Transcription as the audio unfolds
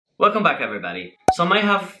Welcome back, everybody. So I might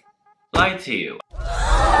have lied to you.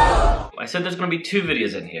 I said there's going to be 2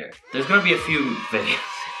 videos in here. There's going to be a few videos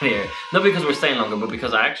in here. Not because we're staying longer, but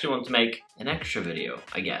because I actually want to make an extra video,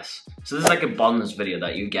 I guess. So this is like a bonus video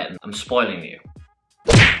that you get. I'm spoiling you.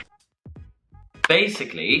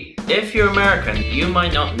 Basically, if you're American, you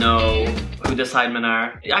might not know who the Sidemen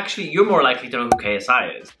are. Actually, you're more likely to know who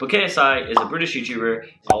KSI is. But KSI is a British YouTuber.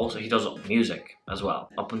 Also, he does music as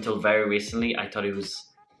well. Up until very recently, I thought he was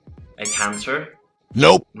a Cancer.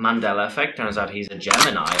 Nope. Mandela effect. Turns out he's a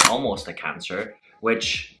Gemini, almost a Cancer.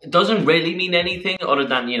 Which doesn't really mean anything other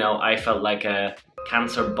than, you know, I felt like a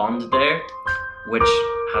Cancer bond there. Which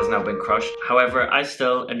has now been crushed. However, I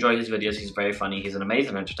still enjoy his videos. He's very funny. He's an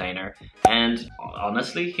amazing entertainer. And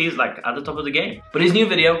honestly, he's like at the top of the game. But his new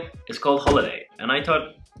video is called Holiday. And I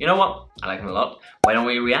thought, you know what? I like him a lot. Why don't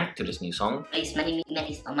we react to this new song?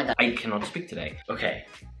 Oh my god. I cannot speak today. Okay.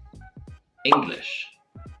 English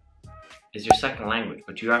is your second language,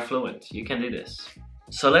 but you are fluent. You can do this.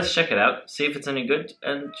 So let's check it out, see if it's any good,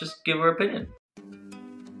 and just give our opinion.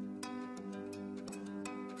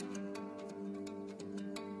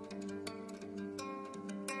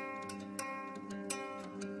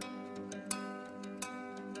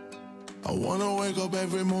 I wanna wake up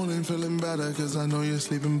every morning feeling better cause I know you're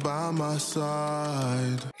sleeping by my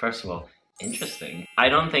side. First of all, interesting. I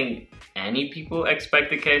don't think any people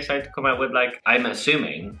expected KSI to come out with, like, I'm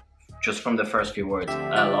assuming, just from the first few words,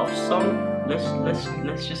 a love song?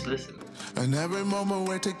 Let's just listen. And every moment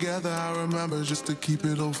we're together I remember just to keep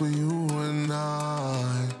it all for you and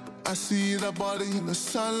I see that body in the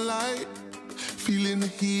sunlight, feeling the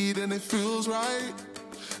heat and it feels right.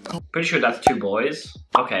 Pretty sure that's 2 boys.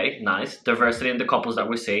 Okay, nice. Diversity in the couples that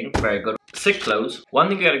we're seeing. Very good. Sick clothes. One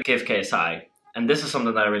thing you gotta give KSI, and this is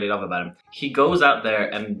something that I really love about him. He goes out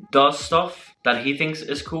there and does stuff that he thinks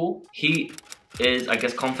is cool. He is, I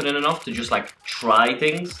guess, confident enough to just like try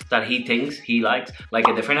things that he thinks he likes. Like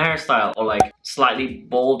a different hairstyle or like slightly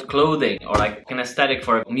bold clothing or like an aesthetic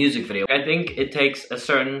for a music video. I think it takes a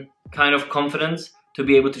certain kind of confidence to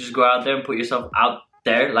be able to just go out there and put yourself out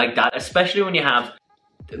there like that. Especially when you have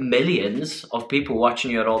millions of people watching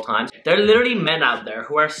you at all times. There are literally men out there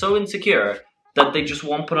who are so insecure that they just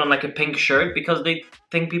won't put on like a pink shirt because they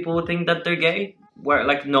think people will think that they're gay. Where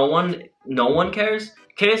like no one cares.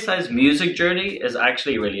 KSI's music journey is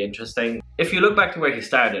actually really interesting. If you look back to where he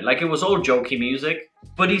started, like it was all jokey music,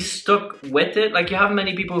 but he stuck with it. Like you have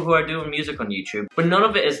many people who are doing music on YouTube, but none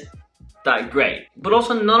of it is that great. But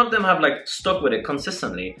also none of them have like stuck with it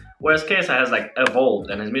consistently. Whereas KSI has like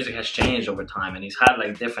evolved and his music has changed over time and he's had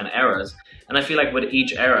like different eras. And I feel like with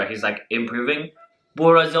each era he's like improving. But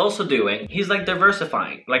what he's also doing, he's like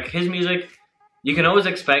diversifying. Like his music, you can always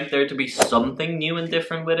expect there to be something new and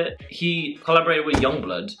different with it. He collaborated with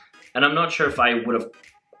Youngblood and I'm not sure if I would have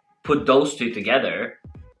put those 2 together,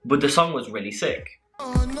 but the song was really sick.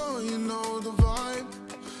 I know you know the vibe.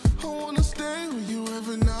 I wanna stay with you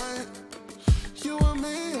every night. You and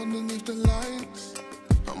me underneath the lights.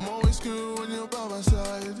 I'm always good when you're by my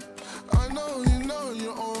side. I know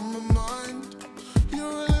you're on my mind. You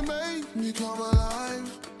really make me come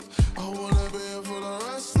alive. I wanna be here for the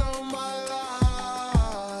rest of my life.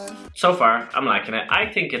 So far, I'm liking it. I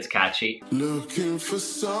think it's catchy. Looking for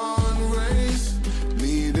sun rays,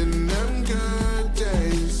 needing them good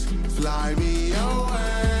days. Fly me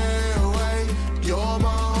away, away. You're my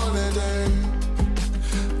holiday.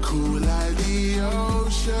 Cool like the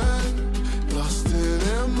ocean, lost in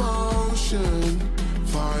emotion.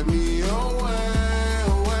 Find me away,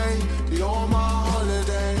 away. You're my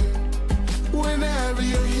holiday. Whenever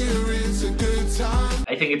you're here, it's a good time.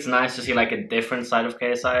 I think it's nice to see like a different side of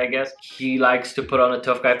KSI, I guess. He likes to put on a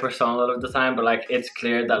tough guy persona a lot of the time, but like it's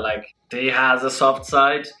clear that like he has a soft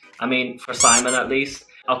side. I mean, for Simon at least.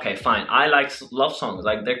 Okay, fine. I like love songs.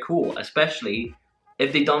 Like they're cool, especially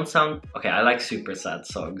if they don't sound... Okay, I like super sad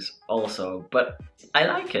songs also, but I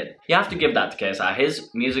like it. You have to give that to KSI. His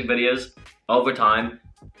music videos over time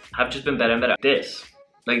have just been better and better. This,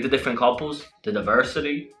 like the different couples, the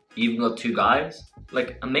diversity, even got 2 guys,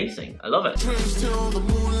 like amazing. I love it. Till the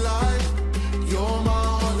moonlight, you're my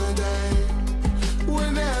holiday.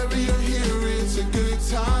 Whenever you're here, it's a good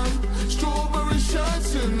time. Strawberry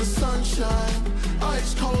shirts in the sunshine.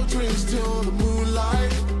 Ice cold drinks till the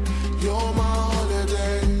moonlight. You're my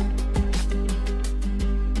holiday.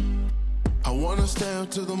 I wanna stay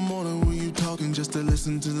up till the morning when you talking just to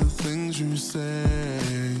listen to the things you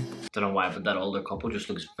say. Don't know why, but that older couple just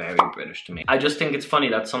looks very British to me. I just think it's funny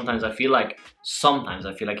that sometimes I feel like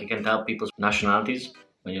you can tell people's nationalities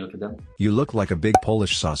when you look at them. You look like a big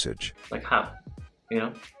Polish sausage. Like how? You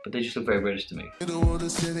know? But they just look very British to me. The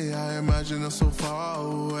city, I imagine us so far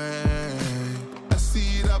away.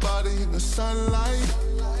 sunlight.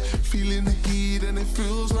 Feeling the heat and it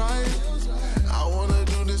feels right. I wanna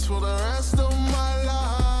do this for the rest of my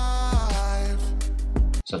life.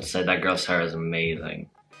 So to say that girl's hair is amazing.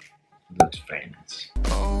 It looks very nice.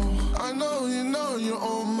 Oh, I know you're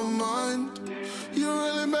on my mind. You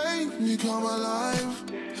really make me come alive.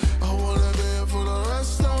 I wanna be here for the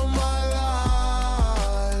rest of my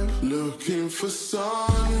life. Looking for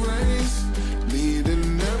sun rays,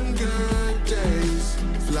 needing them good days.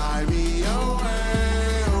 Fly me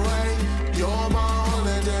away, away. You're my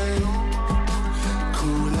holiday.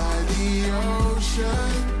 Cool like the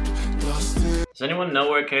ocean. Lost in. Does anyone know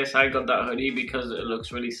where KSI got that hoodie? Because it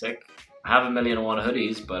looks really sick. I have 1,000,001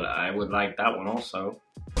 hoodies, but I would like that one also.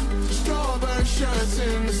 Strawberry shirts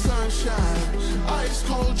in the sunshine. Ice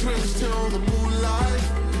cold drinks till the moonlight.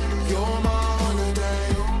 You're my holiday.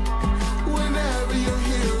 Whenever you're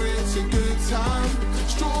here, it's a good time.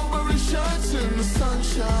 Strawberry shirts in the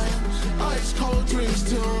sunshine. Ice cold drinks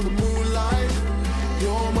till the moonlight.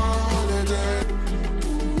 You're my holiday.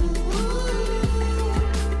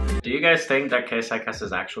 Do you guys think that KSI cast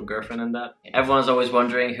his actual girlfriend in that? Everyone's always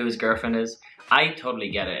wondering who his girlfriend is. I totally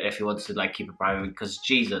get it if he wants to like keep it private, because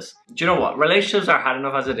Jesus. Do you know what? Relationships are hard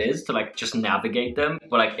enough as it is to like just navigate them.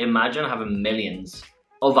 But like imagine having millions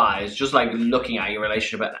of eyes just like looking at your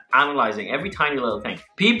relationship and analyzing every tiny little thing.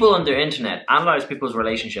 People on the internet analyze people's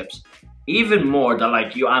relationships even more than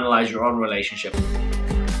like you analyze your own relationship.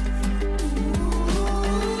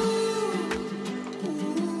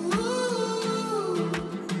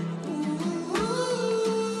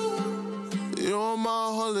 You're my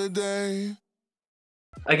holiday.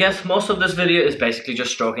 I guess most of this video is basically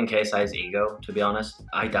just stroking KSI's ego, to be honest.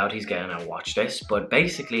 I doubt he's gonna watch this, but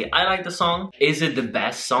basically, I like the song. Is it the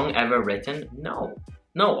best song ever written? No.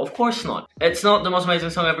 No, of course not. It's not the most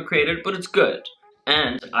amazing song ever created, but it's good.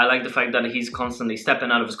 And I like the fact that he's constantly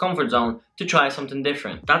stepping out of his comfort zone to try something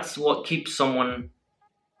different. That's what keeps someone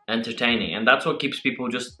entertaining, and that's what keeps people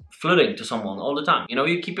just flooding to someone all the time. You know,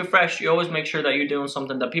 you keep it fresh. You always make sure that you're doing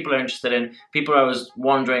something that people are interested in. People are always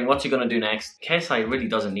wondering what's he gonna do next. KSI really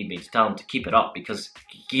doesn't need me to tell him to keep it up because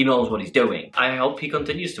he knows what he's doing. I hope he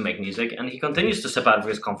continues to make music and he continues to step out of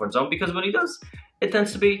his comfort zone, because when he does, it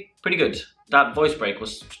tends to be pretty good. That voice break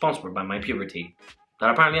was sponsored by my puberty that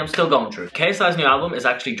apparently I'm still going through. KSI's new album is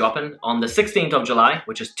actually dropping on the 16th of July,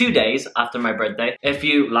 which is 2 days after my birthday. If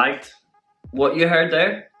you liked what you heard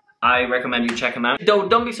there, I recommend you check him out. Though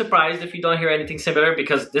don't be surprised if you don't hear anything similar,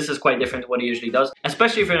 because this is quite different to what he usually does.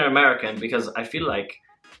 Especially if you're an American, because I feel like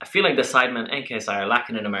the Sidemen and KSI are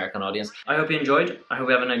lacking an American audience. I hope you enjoyed. I hope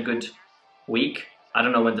you're having a good week. I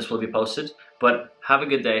don't know when this will be posted, but have a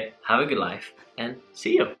good day, have a good life, and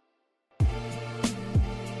see you.